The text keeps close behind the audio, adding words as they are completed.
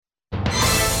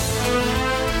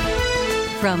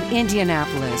From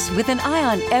Indianapolis, with an eye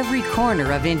on every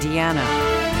corner of Indiana,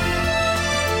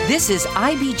 this is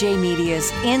IBJ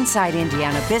Media's Inside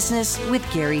Indiana Business with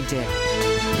Gary Dick.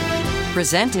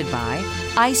 Presented by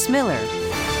Ice Miller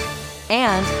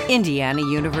and Indiana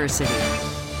University.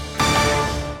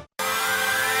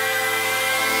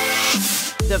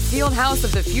 The Fieldhouse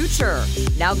of the future.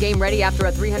 Now game ready after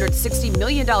a $360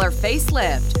 million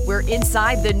facelift. We're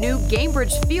inside the new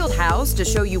Gainbridge Fieldhouse to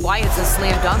show you why it's a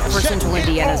slam dunk for Central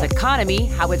Indiana's economy,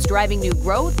 how it's driving new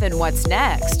growth, and what's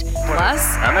next.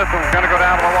 Plus, and this one's going to go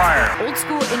down to the wire. Old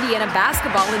school Indiana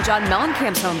basketball in John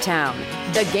Mellencamp's hometown.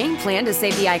 The game plan to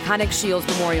save the iconic Shields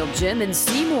Memorial Gym in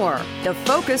Seymour. The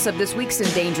focus of this week's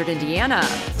Endangered Indiana.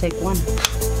 Take one.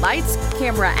 Lights,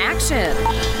 camera, action.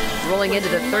 Rolling into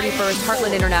the 31st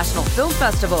Heartland International Film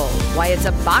Festival. Why it's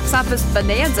a box office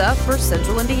bonanza for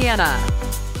Central Indiana.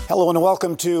 Hello and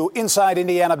welcome to Inside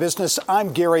Indiana Business.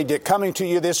 I'm Gary Dick, coming to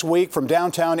you this week from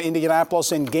downtown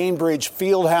Indianapolis in Gainbridge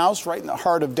Fieldhouse, right in the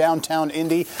heart of downtown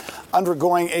Indy,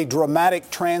 undergoing a dramatic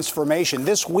transformation.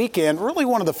 This weekend, really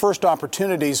one of the first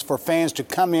opportunities for fans to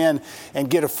come in and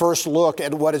get a first look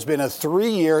at what has been a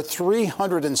 3-year,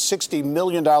 $360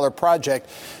 million project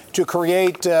to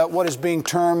create what is being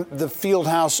termed the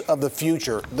Fieldhouse of the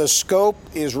future. The scope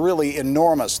is really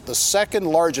enormous. The second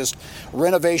largest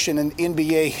renovation in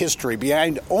NBA history,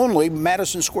 behind only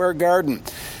Madison Square Garden.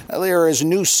 There is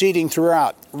new seating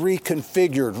throughout,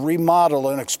 reconfigured, remodeled,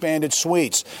 and expanded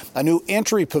suites, a new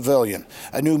entry pavilion,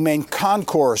 a new main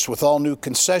concourse with all new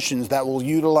concessions that will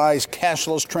utilize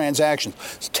cashless transactions,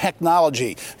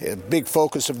 technology, a big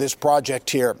focus of this project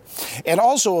here, and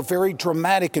also a very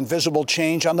dramatic and visible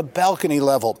change on the balcony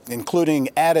level, including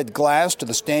added glass to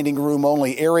the standing room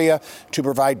only area to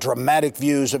provide dramatic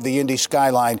views of the Indy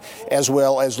skyline, as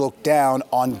well as look down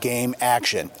on game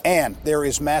action. And there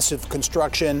is massive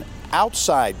construction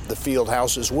outside the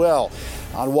Fieldhouse as well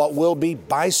on what will be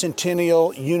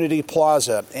Bicentennial Unity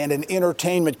Plaza and an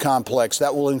entertainment complex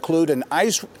that will include an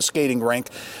ice skating rink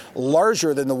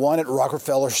larger than the one at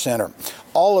Rockefeller Center.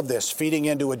 All of this feeding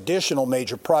into additional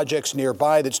major projects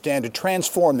nearby that stand to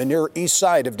transform the Near East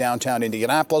Side of downtown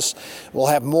Indianapolis. We'll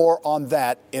have more on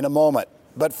that in a moment.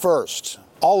 But first,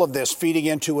 all of this feeding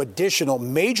into additional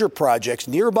major projects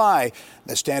nearby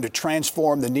that stand to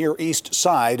transform the Near East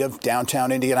Side of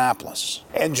downtown Indianapolis.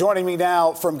 And joining me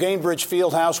now from Gainbridge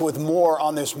Fieldhouse with more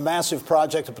on this massive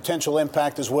project, the potential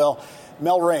impact as well,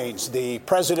 Mel Raines, the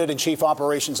President and Chief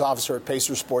Operations Officer at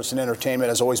Pacers Sports and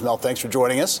Entertainment. As always, Mel, thanks for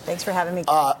joining us. Thanks for having me.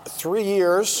 3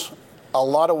 years. A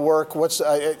lot of work.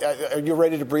 Are you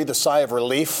ready to breathe a sigh of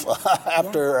relief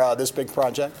after this big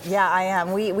project? Yeah, I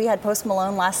am. We had Post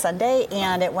Malone last Sunday,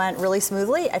 and it went really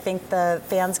smoothly. I think the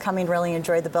fans coming really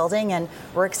enjoyed the building, and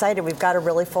we're excited. We've got a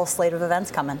really full slate of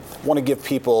events coming. I want to give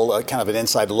people kind of an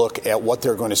inside look at what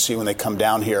they're going to see when they come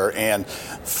down here. And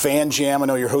Fan Jam, I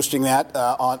know you're hosting that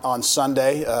on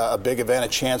Sunday, a big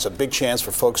event, a big chance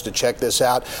for folks to check this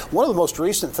out. One of the most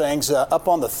recent things up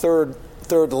on the third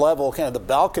level, kind of the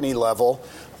balcony level,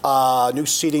 new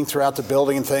seating throughout the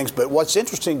building and things. But what's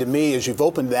interesting to me is you've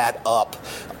opened that up.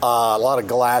 A lot of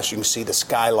glass, you can see the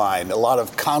skyline, a lot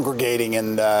of congregating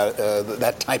and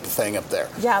that type of thing up there.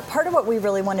 Yeah, part of what we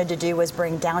really wanted to do was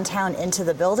bring downtown into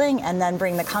the building and then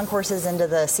bring the concourses into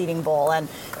the seating bowl. And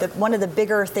one of the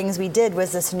bigger things we did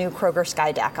was this new Kroger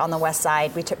Sky Deck on the west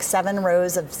side. We took 7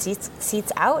 rows of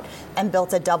seats out and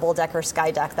built a double-decker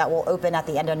sky deck that will open at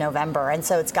the end of November. And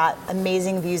so it's got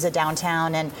amazing views of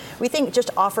downtown, and we think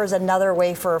just offers another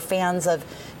way for fans of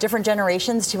different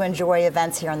generations to enjoy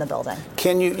events here in the building.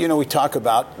 Can you we talk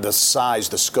about the size,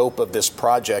 the scope of this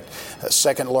project,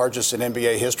 second largest in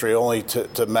NBA history, only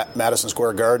to Madison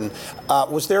Square Garden.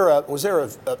 Was there a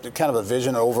kind of a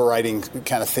vision, overriding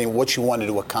kind of thing, what you wanted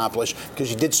to accomplish?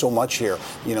 Because you did so much here,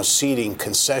 seating,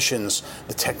 concessions,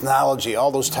 the technology,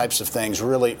 all those types of things,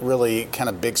 really, really kind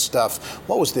of big stuff.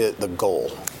 What was the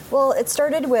goal? Well, it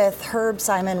started with Herb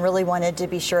Simon really wanted to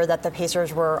be sure that the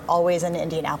Pacers were always in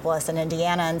Indianapolis and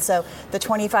Indiana. And so the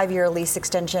 25-year lease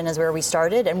extension is where we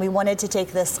started. And we wanted to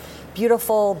take this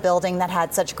beautiful building that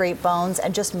had such great bones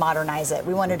and just modernize it.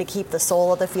 We wanted to keep the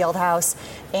soul of the Fieldhouse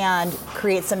and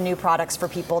create some new products for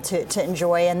people to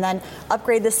enjoy, and then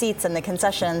upgrade the seats and the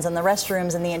concessions and the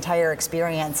restrooms and the entire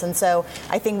experience. And so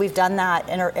I think we've done that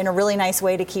in a really nice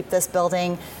way to keep this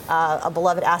building a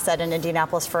beloved asset in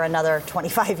Indianapolis for another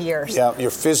 25 years. Yeah, you're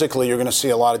going to see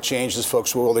a lot of changes.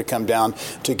 Folks will really come down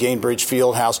to Gainbridge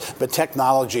Fieldhouse. But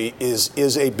technology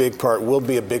is a big part, will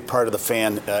be a big part of the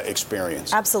fan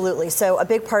experience. Absolutely. So a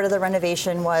big part of the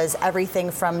renovation was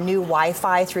everything from new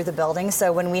Wi-Fi through the building.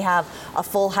 So when we have a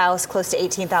full house, close to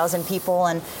 18,000 people,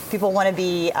 and people want to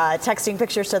be texting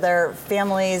pictures to their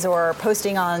families or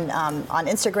posting on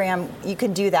Instagram, you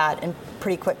can do that in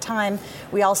pretty quick time.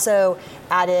 We also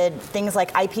added things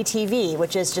like IPTV,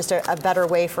 which is just a better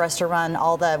way for us to run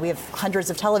we have hundreds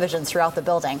of televisions throughout the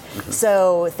building. Mm-hmm.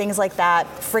 So things like that,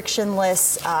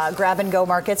 frictionless grab and go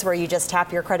markets where you just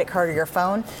tap your credit card or your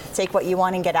phone, take what you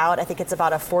want and get out. I think it's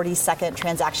about a 40-second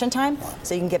transaction time,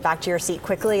 so you can get back to your seat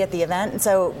quickly at the event. And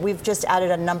so we've just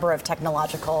added a number of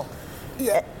technological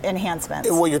enhancements.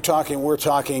 Well, we're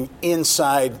talking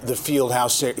inside the field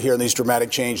house here in these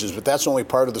dramatic changes, but that's only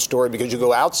part of the story, because you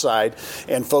go outside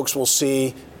and folks will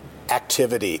see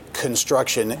activity,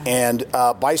 construction, and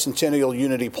Bicentennial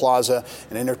Unity Plaza,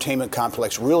 an entertainment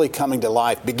complex really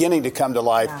beginning to come to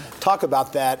life. Yeah. Talk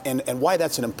about that and why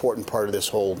that's an important part of this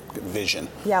whole vision.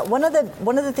 Yeah, one of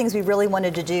the things we really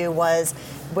wanted to do was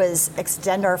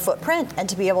extend our footprint and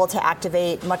to be able to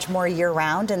activate much more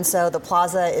year-round. And so the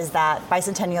plaza is that,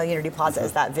 Bicentennial Unity Plaza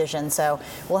is that vision. So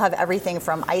we'll have everything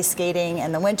from ice skating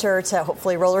in the winter to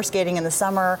hopefully roller skating in the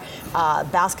summer,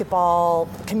 basketball,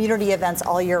 community events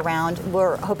all year round.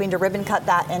 We're hoping to ribbon cut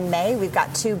that in May. We've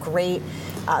got two great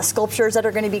sculptures that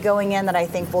are going to be going in that I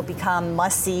think will become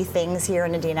must-see things here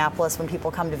in Indianapolis when people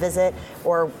come to visit,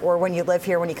 or when you live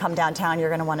here, when you come downtown, you're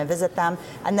going to want to visit them.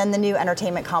 And then the new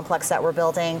entertainment complex that we're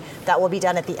building, that will be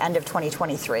done at the end of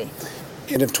 2023.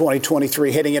 End of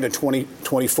 2023, heading into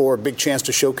 2024, big chance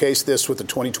to showcase this with the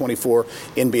 2024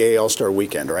 NBA All-Star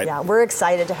Weekend, right? Yeah, we're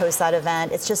excited to host that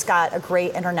event. It's just got a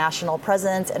great international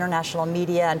presence, international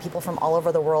media, and people from all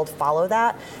over the world follow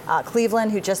that.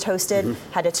 Cleveland, who just hosted,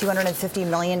 had a $250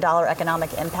 million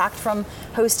economic impact from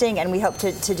hosting, and we hope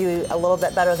to do a little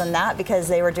bit better than that because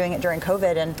they were doing it during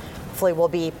COVID, and hopefully we'll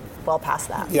be well past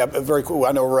that. Yeah, very cool.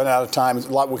 I know we're running out of time. There's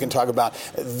a lot we can talk about.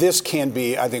 This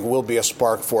will be a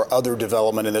spark for other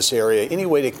development in this area. Any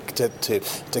way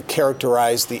to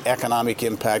characterize the economic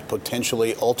impact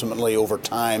potentially, ultimately, over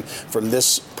time from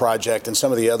this project and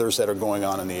some of the others that are going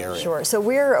on in the area? Sure. So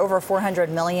we're over $400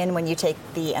 million when you take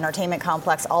the entertainment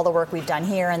complex, all the work we've done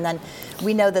here, and then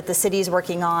we know that the city's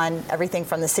working on everything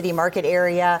from the city market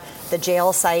area, the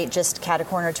jail site just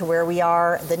cat-a-corner to where we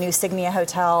are, the new Signia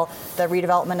Hotel, the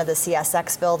redevelopment of the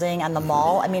CSX building and the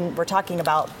mall. I mean, we're talking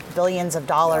about billions of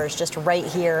dollars just right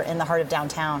here in the heart of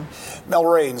downtown. Mel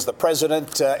Raines, the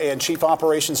president and chief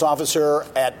operations officer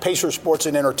at Pacer Sports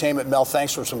and Entertainment. Mel,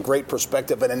 thanks for some great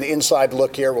perspective and an inside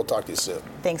look here. We'll talk to you soon.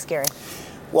 Thanks, Gary.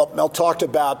 Well, Mel talked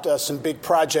about some big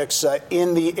projects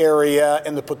in the area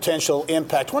and the potential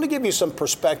impact. I want to give you some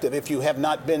perspective, if you have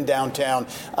not been downtown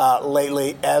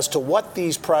lately, as to what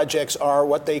these projects are,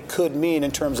 what they could mean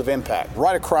in terms of impact.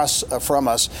 Right across from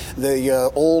us,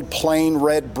 the old plain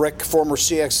red brick former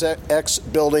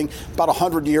CSX building, about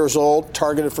 100 years old,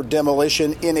 targeted for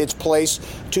demolition. In its place,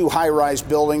 two high-rise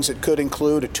buildings. It could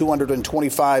include a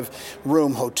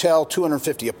 225-room hotel,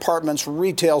 250 apartments,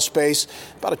 retail space,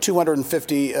 about a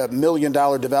 $250 million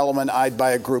development eyed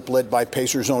by a group led by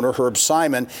Pacers owner Herb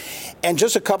Simon. And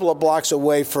just a couple of blocks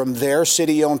away from there,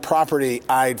 city-owned property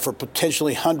eyed for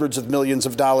potentially hundreds of millions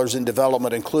of dollars in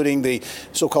development, including the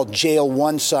so-called Jail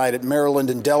 1 site at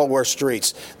Maryland and Delaware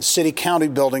Streets, the city-county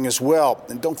building as well.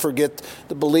 And don't forget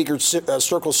the beleaguered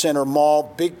Circle Center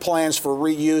Mall. Big plans for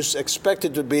reuse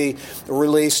expected to be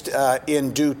released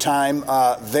in due time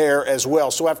there as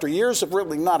well. So after years of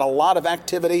really not a lot of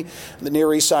activity, the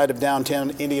Near East Side of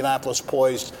downtown Indianapolis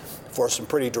poised for some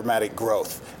pretty dramatic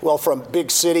growth. Well, from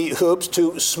big city hoops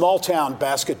to small town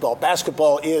basketball.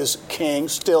 Basketball is king,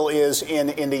 still is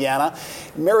in Indiana.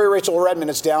 Mary Rachel Redmond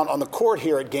is down on the court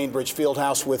here at Gainbridge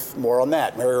Fieldhouse with more on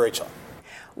that. Mary Rachel.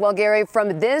 Well, Gary, from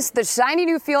the shiny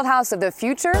new Fieldhouse of the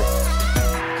future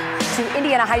to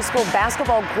Indiana High School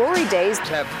basketball glory days.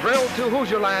 Have thrilled to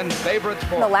Hoosierland's favorite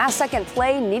sport. The last-second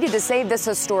play needed to save this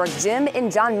historic gym in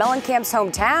John Mellencamp's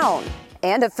hometown.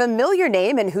 And a familiar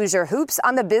name in Hoosier Hoops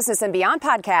on the Business and Beyond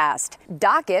podcast.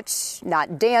 Dockich,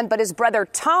 not Dan, but his brother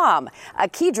Tom, a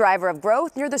key driver of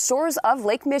growth near the shores of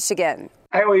Lake Michigan.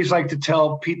 I always like to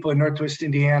tell people in Northwest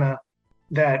Indiana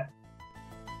that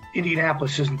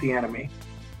Indianapolis isn't the enemy.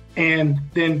 And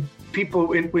then people,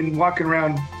 when walking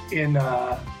around in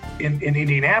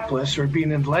Indianapolis or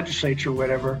being in the legislature or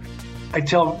whatever,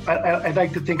 I'd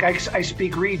like to think I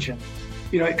speak region.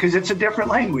 You know, because it's a different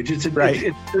language.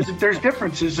 There's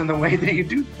differences in the way that you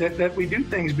do that we do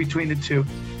things between the two.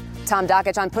 Tom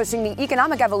Dockich on pushing the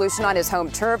economic evolution on his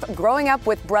home turf, growing up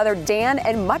with brother Dan,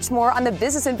 and much more on the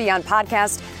Business and Beyond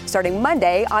podcast, starting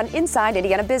Monday on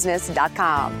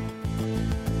InsideIndianaBusiness.com.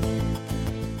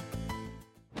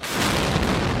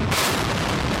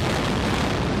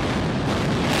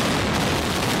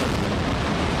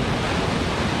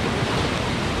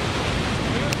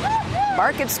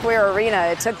 Market Square Arena.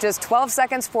 It took just 12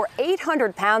 seconds for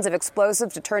 800 pounds of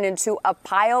explosive to turn into a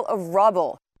pile of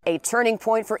rubble. A turning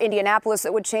point for Indianapolis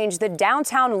that would change the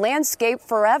downtown landscape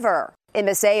forever.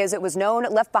 MSA, as it was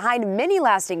known, left behind many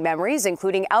lasting memories,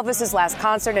 including Elvis's last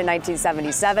concert in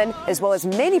 1977, as well as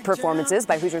many performances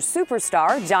by Hoosier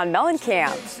superstar John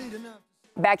Mellencamp.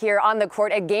 Back here on the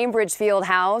court at Gainbridge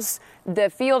Fieldhouse, the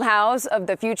Fieldhouse of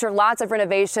the future. Lots of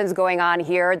renovations going on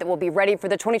here that will be ready for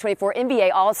the 2024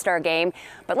 NBA All-Star Game.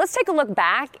 But let's take a look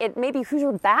back at maybe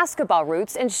Hoosier basketball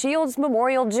roots in Shields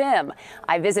Memorial Gym.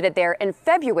 I visited there in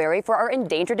February for our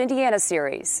Endangered Indiana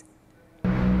series.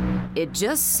 It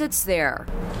just sits there,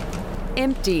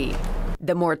 empty.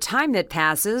 The more time that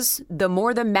passes, the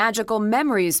more the magical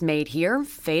memories made here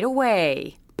fade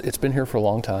away. It's been here for a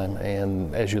long time,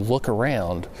 and as you look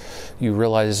around, you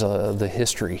realize the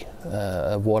history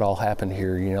of what all happened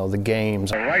here, you know, the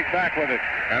games. Right back with it,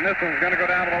 and this one's going to go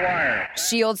down to the wire.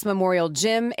 Shields Memorial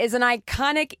Gym is an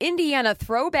iconic Indiana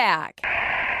throwback.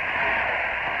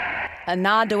 A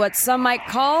nod to what some might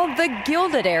call the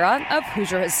Gilded Era of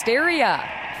Hoosier hysteria.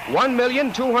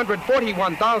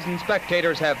 1,241,000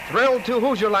 spectators have thrilled to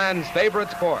Hoosierland's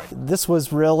favorite sport. This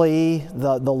was really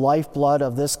the lifeblood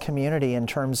of this community in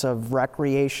terms of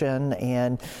recreation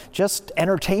and just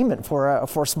entertainment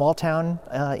for small town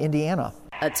Indiana.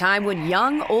 A time when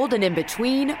young, old, and in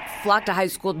between flocked to high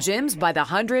school gyms by the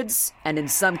hundreds, and in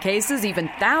some cases even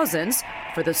thousands,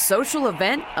 for the social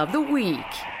event of the week.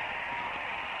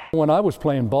 When I was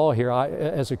playing ball here,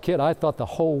 as a kid, I thought the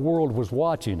whole world was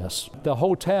watching us. The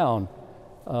whole town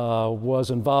was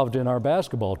involved in our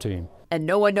basketball team. And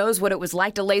no one knows what it was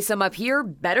like to lace them up here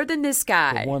better than this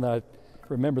guy. The one that I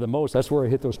remember the most, that's where I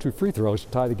hit those 2 free throws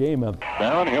to tie the game up.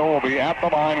 Barron Hill will be at the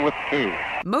line with 2.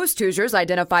 Most Hoosiers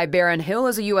identify Barron Hill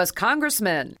as a U.S.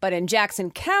 congressman. But in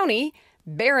Jackson County,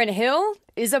 Barron Hill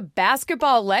is a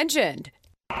basketball legend.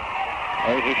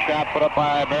 There's a shot put up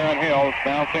by Barron Hill,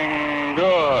 bouncing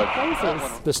good.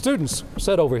 The students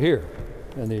sat over here,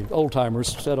 and the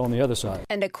old-timers sat on the other side.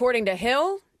 And according to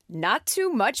Hill, not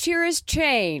too much here has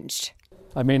changed.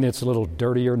 I mean, it's a little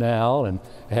dirtier now, and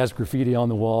it has graffiti on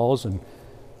the walls, and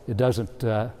it doesn't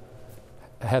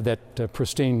have that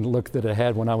pristine look that it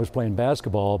had when I was playing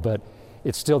basketball, but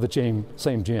it's still the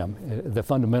same gym. The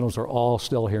fundamentals are all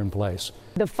still here in place.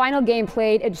 The final game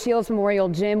played at Shields Memorial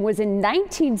Gym was in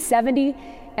 1970,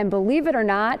 and believe it or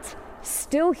not,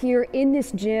 still here in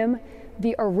this gym,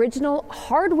 the original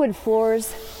hardwood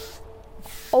floors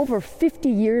over 50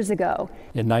 years ago.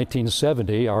 In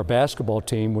 1970, our basketball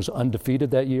team was undefeated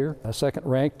that year, second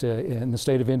ranked in the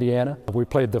state of Indiana. We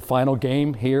played the final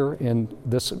game here in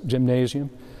this gymnasium,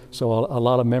 so a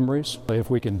lot of memories. If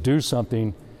we can do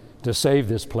something to save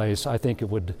this place, I think it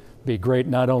would be great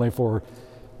not only for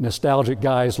nostalgic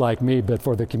guys like me, but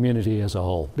for the community as a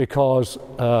whole. Because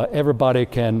everybody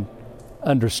can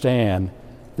understand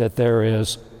that there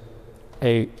is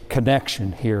a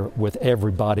connection here with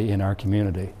everybody in our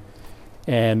community.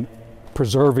 And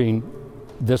preserving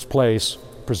this place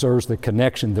preserves the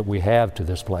connection that we have to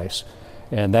this place.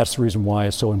 And that's the reason why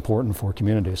it's so important for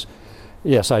communities.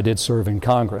 Yes, I did serve in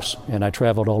Congress, and I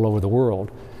traveled all over the world.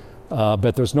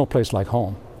 But there's no place like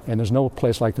home, and there's no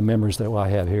place like the memories that I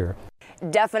have here.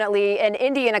 Definitely an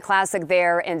Indiana classic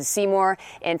there in Seymour.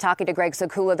 And talking to Greg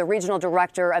Sakula, the regional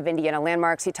director of Indiana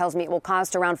Landmarks, he tells me it will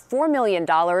cost around $4 million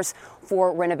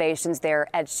for renovations there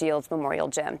at Shields Memorial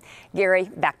Gym. Gary,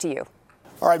 back to you.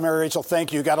 All right, Mary Rachel,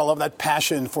 thank you. Got to love that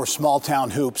passion for small town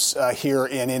hoops here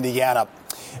in Indiana.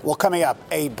 Well, coming up,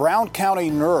 a Brown County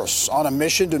nurse on a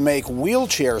mission to make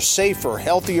wheelchairs safer,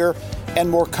 healthier, and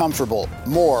more comfortable.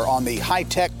 More on the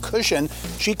high-tech cushion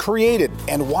she created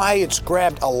and why it's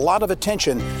grabbed a lot of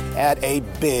attention at a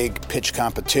big pitch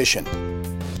competition.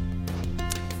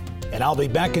 And I'll be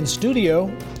back in studio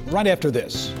right after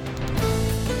this.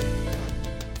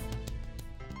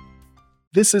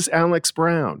 This is Alex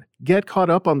Brown. Get caught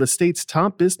up on the state's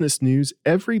top business news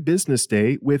every business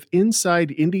day with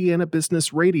Inside Indiana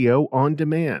Business Radio on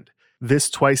demand. This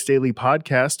twice-daily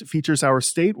podcast features our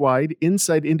statewide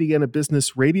Inside Indiana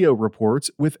Business Radio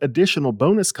reports with additional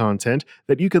bonus content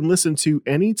that you can listen to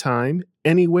anytime,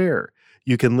 anywhere.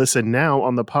 You can listen now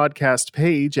on the podcast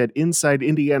page at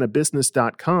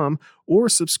InsideIndianaBusiness.com or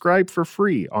subscribe for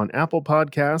free on Apple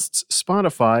Podcasts,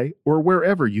 Spotify, or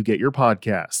wherever you get your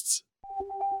podcasts.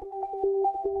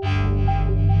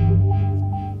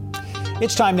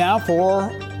 It's time now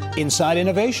for Inside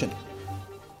Innovation.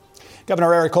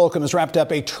 Governor Eric Holcomb has wrapped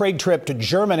up a trade trip to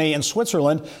Germany and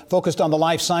Switzerland focused on the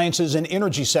life sciences and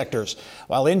energy sectors.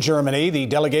 While in Germany, the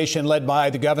delegation led by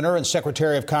the governor and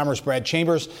Secretary of Commerce Brad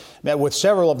Chambers met with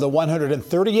several of the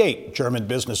 138 German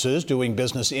businesses doing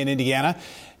business in Indiana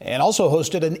and also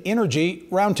hosted an energy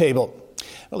roundtable.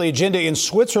 Well, the agenda in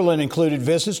Switzerland included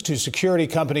visits to security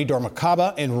company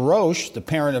Dormakaba and Roche, the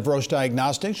parent of Roche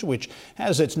Diagnostics, which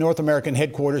has its North American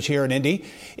headquarters here in Indy.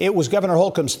 It was Governor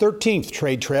Holcomb's 13th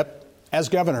trade trip as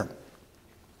governor.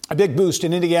 A big boost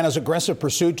in Indiana's aggressive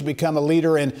pursuit to become a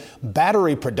leader in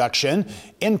battery production.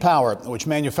 InPower, which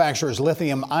manufactures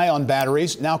lithium-ion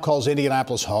batteries, now calls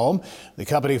Indianapolis home. The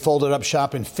company folded up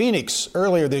shop in Phoenix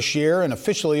earlier this year and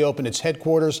officially opened its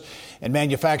headquarters and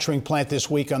manufacturing plant this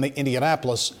week on the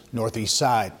Indianapolis northeast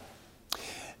side.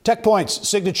 TechPoint's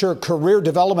signature career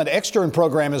development extern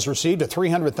program has received a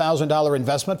 $300,000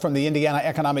 investment from the Indiana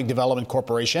Economic Development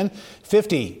Corporation.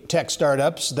 50 tech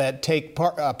startups that take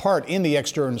part in the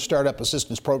extern startup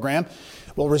assistance program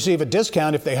will receive a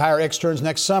discount if they hire externs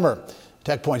next summer.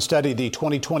 TechPoint studied the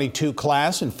 2022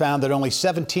 class and found that only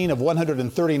 17 of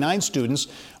 139 students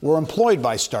were employed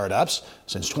by startups.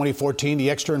 Since 2014, the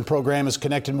extern program has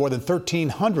connected more than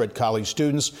 1,300 college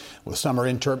students with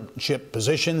summer internship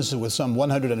positions with some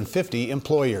 150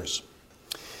 employers.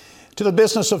 To the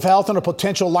business of health and a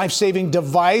potential life-saving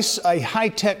device, a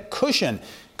high-tech cushion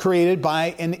created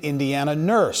by an Indiana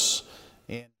nurse.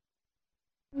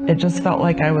 It just felt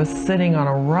like I was sitting on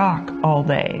a rock all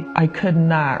day. I could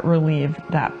not relieve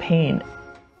that pain.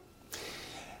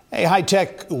 A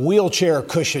high-tech wheelchair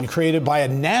cushion created by a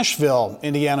Nashville,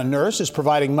 Indiana nurse is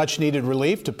providing much-needed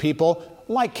relief to people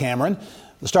like Cameron.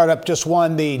 The startup just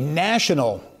won the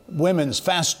National Women's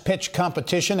Fast Pitch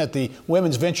Competition at the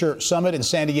Women's Venture Summit in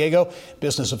San Diego.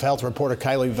 Business of Health reporter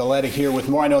Kylie Valletta here with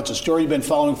more. I know it's a story you've been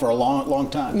following for a long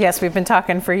time. Yes, we've been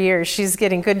talking for years. She's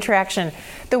getting good traction.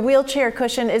 The wheelchair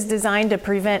cushion is designed to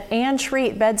prevent and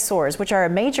treat bed sores, which are a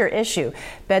major issue.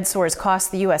 Bed sores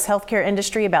cost the U.S. healthcare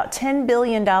industry about $10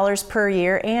 billion per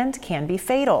year and can be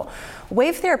fatal.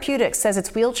 Wave Therapeutics says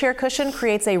its wheelchair cushion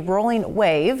creates a rolling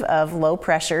wave of low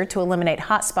pressure to eliminate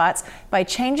hot spots by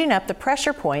changing up the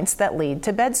pressure points that lead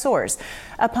to bed sores.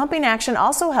 A pumping action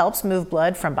also helps move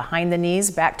blood from behind the knees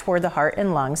back toward the heart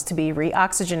and lungs to be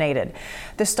reoxygenated.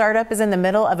 The startup is in the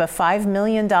middle of a $5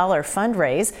 million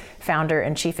fundraise. Founder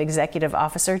and Chief Executive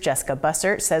Officer Jessica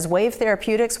Bussert says Wave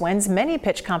Therapeutics wins many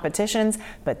pitch competitions,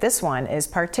 but this one is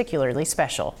particularly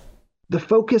special. The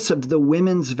focus of the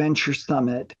Women's Venture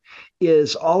Summit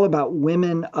is all about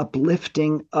women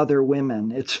uplifting other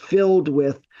women. It's filled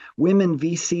with women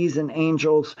VCs and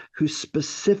angels who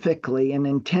specifically and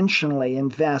intentionally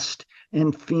invest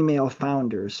in female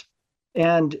founders.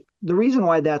 And the reason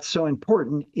why that's so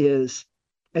important is,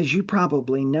 as you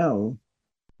probably know,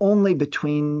 only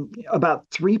between about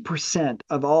 3%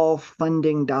 of all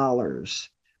funding dollars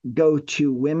go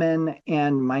to women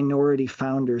and minority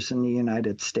founders in the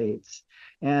United States.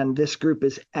 And this group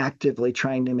is actively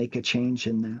trying to make a change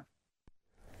in that.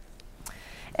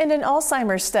 And an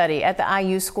Alzheimer's study at the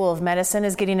IU School of Medicine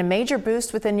is getting a major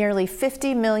boost with a nearly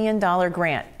 $50 million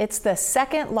grant. It's the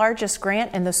second largest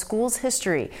grant in the school's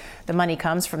history. The money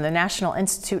comes from the National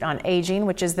Institute on Aging,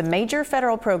 which is the major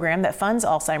federal program that funds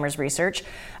Alzheimer's research.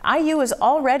 IU is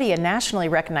already a nationally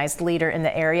recognized leader in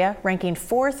the area, ranking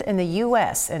 4th in the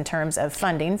U.S. in terms of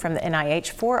funding from the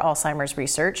NIH for Alzheimer's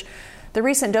research. The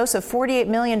recent dose of $48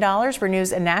 million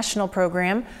renews a national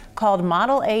program called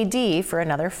Model AD for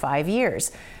another 5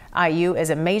 years. IU is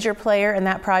a major player in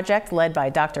that project, led by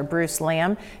Dr. Bruce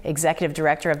Lamb, Executive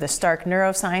Director of the Stark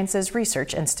Neurosciences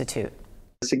Research Institute.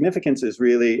 The significance is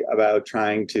really about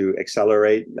trying to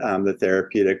accelerate the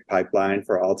therapeutic pipeline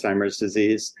for Alzheimer's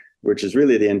disease, which is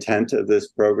really the intent of this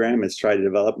program, is try to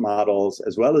develop models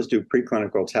as well as do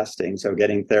preclinical testing, so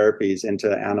getting therapies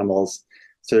into animals.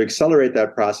 So to accelerate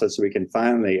that process, we can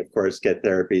finally, of course, get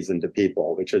therapies into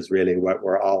people, which is really what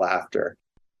we're all after.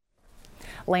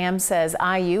 Lamb says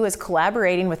IU is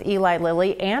collaborating with Eli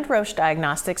Lilly and Roche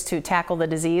Diagnostics to tackle the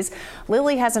disease.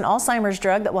 Lilly has an Alzheimer's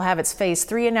drug that will have its phase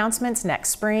 3 announcements next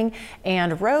spring,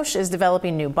 and Roche is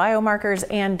developing new biomarkers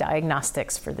and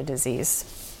diagnostics for the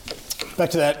disease.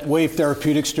 Back to that Wave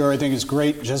Therapeutics story, I think it's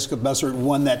great. Jessica Bussert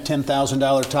won that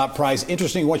 $10,000 top prize.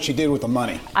 Interesting what she did with the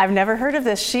money. I've never heard of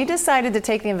this. She decided to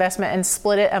take the investment and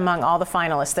split it among all the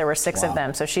finalists. There were 6 of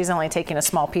them, so she's only taking a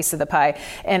small piece of the pie.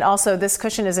 And also, this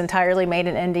cushion is entirely made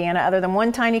in Indiana, other than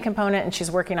one tiny component, and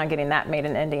she's working on getting that made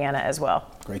in Indiana as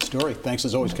well. Great story. Thanks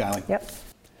as always, Kylie. Yep.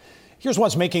 Here's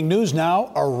what's making news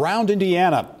now around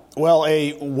Indiana. Well,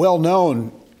 a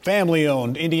well-known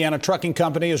Family-owned Indiana trucking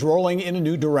company is rolling in a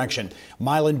new direction.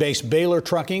 Milan-based Baylor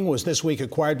Trucking was this week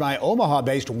acquired by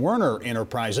Omaha-based Werner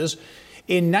Enterprises.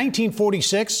 In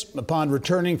 1946, upon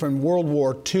returning from World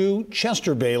War II,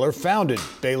 Chester Baylor founded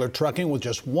Baylor Trucking with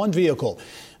just one vehicle.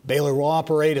 Baylor will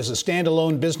operate as a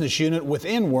standalone business unit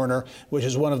within Werner, which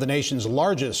is one of the nation's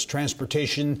largest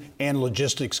transportation and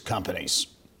logistics companies.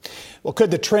 Well,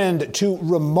 could the trend to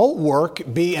remote work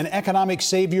be an economic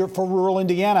savior for rural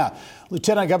Indiana?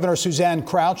 Lieutenant Governor Suzanne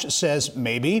Crouch says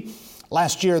maybe.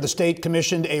 Last year, the state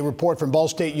commissioned a report from Ball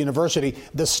State University,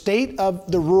 The State of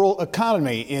the Rural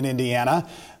Economy in Indiana.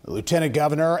 The Lieutenant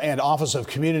Governor and Office of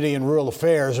Community and Rural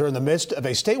Affairs are in the midst of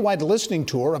a statewide listening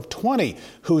tour of 20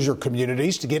 Hoosier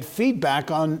communities to get feedback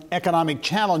on economic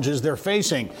challenges they're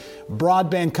facing.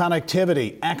 Broadband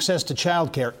connectivity, access to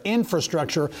childcare,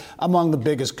 infrastructure among the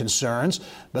biggest concerns.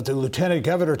 But the Lieutenant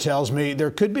Governor tells me there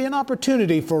could be an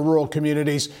opportunity for rural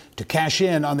communities to cash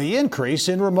in on the increase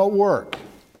in remote work.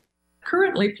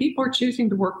 Currently, people are choosing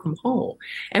to work from home.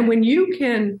 And when you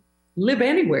can live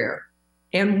anywhere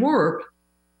and work,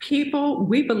 people,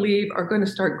 we believe, are going to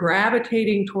start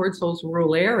gravitating towards those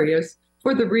rural areas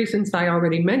for the reasons I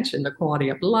already mentioned, the quality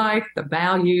of life, the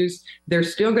values. They're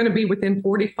still going to be within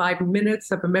 45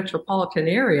 minutes of a metropolitan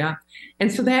area.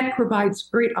 And so that provides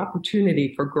great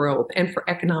opportunity for growth and for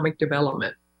economic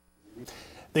development.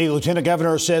 The Lieutenant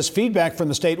Governor says feedback from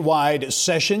the statewide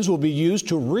sessions will be used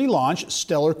to relaunch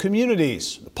Stellar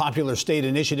Communities, the popular state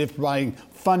initiative providing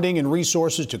funding and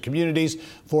resources to communities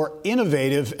for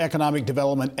innovative economic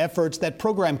development efforts. That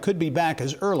program could be back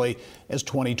as early as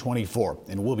 2024.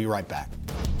 And we'll be right back.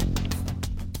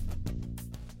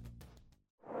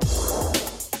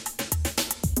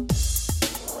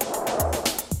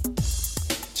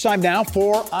 It's time now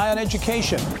for Eye on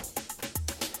Education.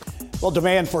 Well,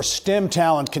 demand for STEM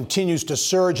talent continues to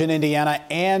surge in Indiana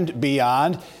and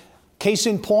beyond. Case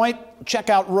in point, check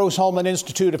out Rose-Hulman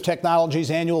Institute of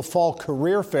Technology's annual Fall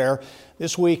Career Fair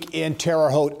this week in Terre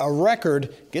Haute. A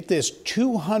record, get this,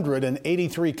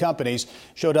 283 companies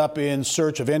showed up in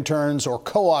search of interns or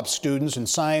co-op students in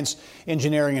science,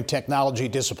 engineering, and technology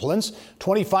disciplines.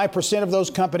 25% of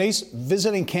those companies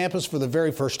visiting campus for the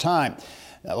very first time.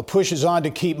 Now, the push is on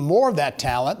to keep more of that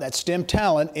talent, that STEM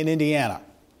talent, in Indiana.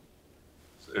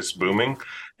 It's booming,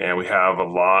 and we have a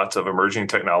lot of emerging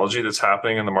technology that's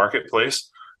happening in the marketplace.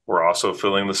 We're also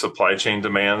filling the supply chain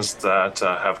demands that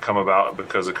have come about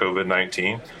because of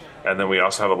COVID-19. And then we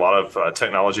also have a lot of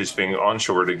technologies being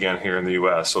onshored again here in the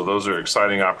U.S. So those are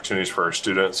exciting opportunities for our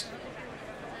students.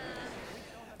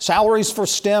 Salaries for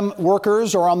STEM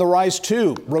workers are on the rise,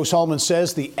 too. Rose-Hulman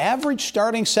says the average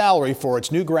starting salary for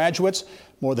its new graduates,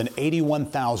 more than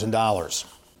 $81,000.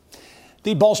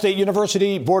 The Ball State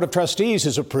University Board of Trustees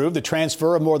has approved the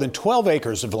transfer of more than 12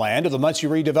 acres of land to the Muncie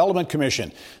Redevelopment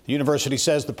Commission. The university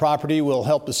says the property will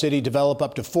help the city develop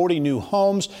up to 40 new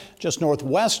homes just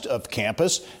northwest of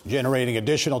campus, generating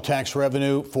additional tax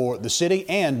revenue for the city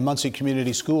and Muncie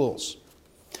Community Schools.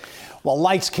 While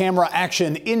lights, camera,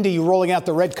 action, Indy rolling out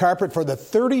the red carpet for the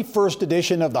 31st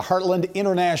edition of the Heartland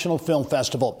International Film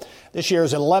Festival. This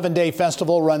year's 11-day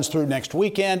festival runs through next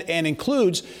weekend and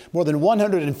includes more than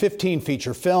 115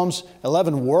 feature films,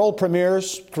 11 world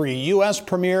premieres, 3 U.S.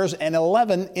 premieres, and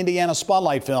 11 Indiana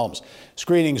Spotlight films.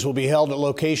 Screenings will be held at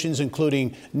locations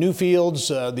including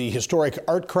Newfields, the historic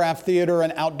Art Craft Theater,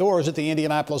 and outdoors at the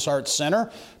Indianapolis Arts Center,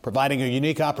 providing a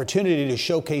unique opportunity to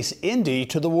showcase Indy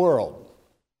to the world.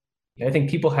 I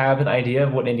think people have an idea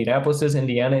of what Indianapolis is,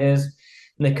 Indiana is,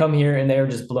 and they come here and they're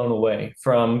just blown away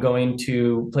from going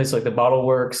to places like the Bottle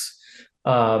Works,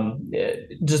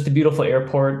 just the beautiful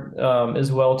airport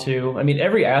as well too. I mean,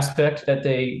 every aspect that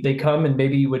they come and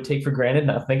maybe you would take for granted,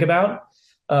 not think about,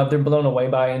 they're blown away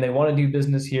by, and they want to do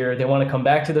business here. They want to come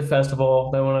back to the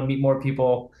festival. They want to meet more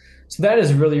people. So that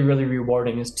is really, really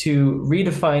rewarding, is to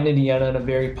redefine Indiana in a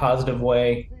very positive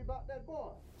way.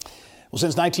 Well,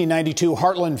 since 1992,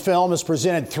 Heartland Film has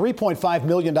presented $3.5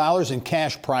 million in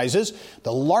cash prizes,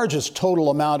 the largest total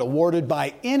amount awarded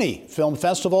by any film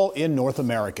festival in North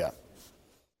America.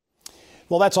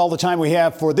 Well, that's all the time we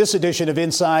have for this edition of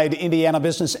Inside Indiana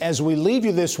Business. As we leave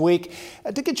you this week,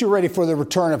 to get you ready for the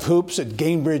return of hoops at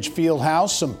Gainbridge Fieldhouse,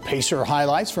 some Pacer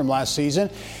highlights from last season.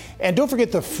 And don't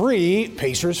forget the free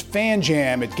Pacers Fan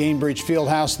Jam at Gainbridge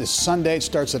Fieldhouse this Sunday. It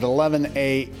starts at 11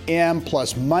 a.m.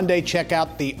 Plus Monday, check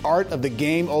out the Art of the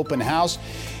Game open house.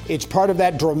 It's part of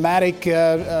that dramatic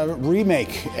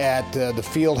remake at the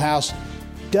Fieldhouse.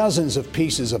 Dozens of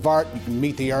pieces of art. You can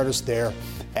meet the artist there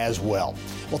as well.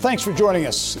 Well, thanks for joining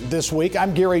us this week.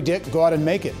 I'm Gary Dick. Go out and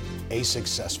make it a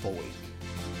successful week.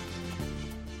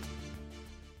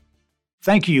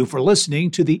 Thank you for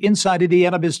listening to the Inside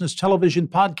Indiana Business Television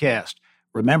podcast.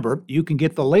 Remember, you can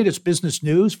get the latest business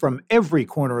news from every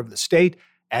corner of the state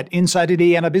at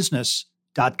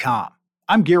InsideIndianaBusiness.com.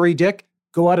 I'm Gary Dick.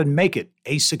 Go out and make it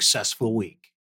a successful week.